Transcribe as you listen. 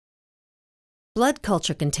Blood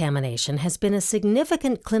culture contamination has been a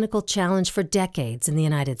significant clinical challenge for decades in the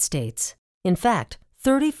United States. In fact,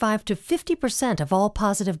 35 to 50% of all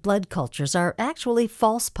positive blood cultures are actually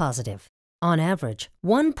false positive. On average,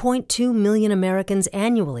 1.2 million Americans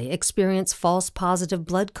annually experience false positive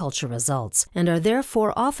blood culture results and are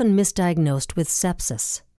therefore often misdiagnosed with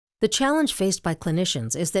sepsis. The challenge faced by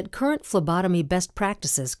clinicians is that current phlebotomy best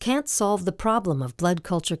practices can't solve the problem of blood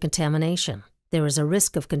culture contamination. There is a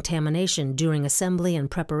risk of contamination during assembly and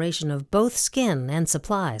preparation of both skin and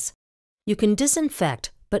supplies. You can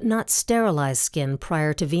disinfect but not sterilize skin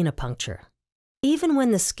prior to venipuncture. Even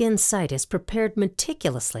when the skin site is prepared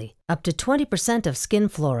meticulously, up to 20% of skin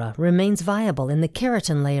flora remains viable in the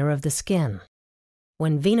keratin layer of the skin.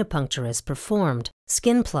 When venipuncture is performed,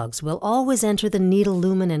 skin plugs will always enter the needle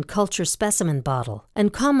lumen and culture specimen bottle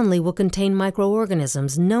and commonly will contain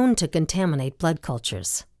microorganisms known to contaminate blood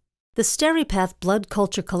cultures. The Steripath blood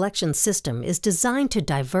culture collection system is designed to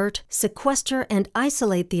divert, sequester, and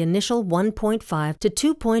isolate the initial 1.5 to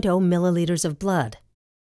 2.0 milliliters of blood.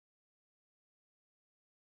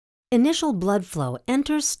 Initial blood flow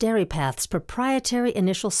enters Steripath's proprietary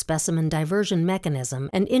initial specimen diversion mechanism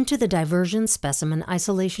and into the diversion specimen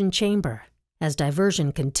isolation chamber. As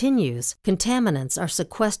diversion continues, contaminants are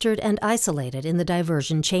sequestered and isolated in the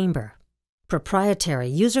diversion chamber. Proprietary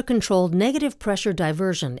user-controlled negative pressure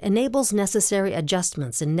diversion enables necessary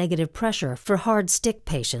adjustments in negative pressure for hard stick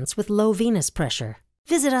patients with low venous pressure.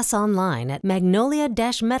 Visit us online at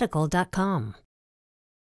magnolia-medical.com.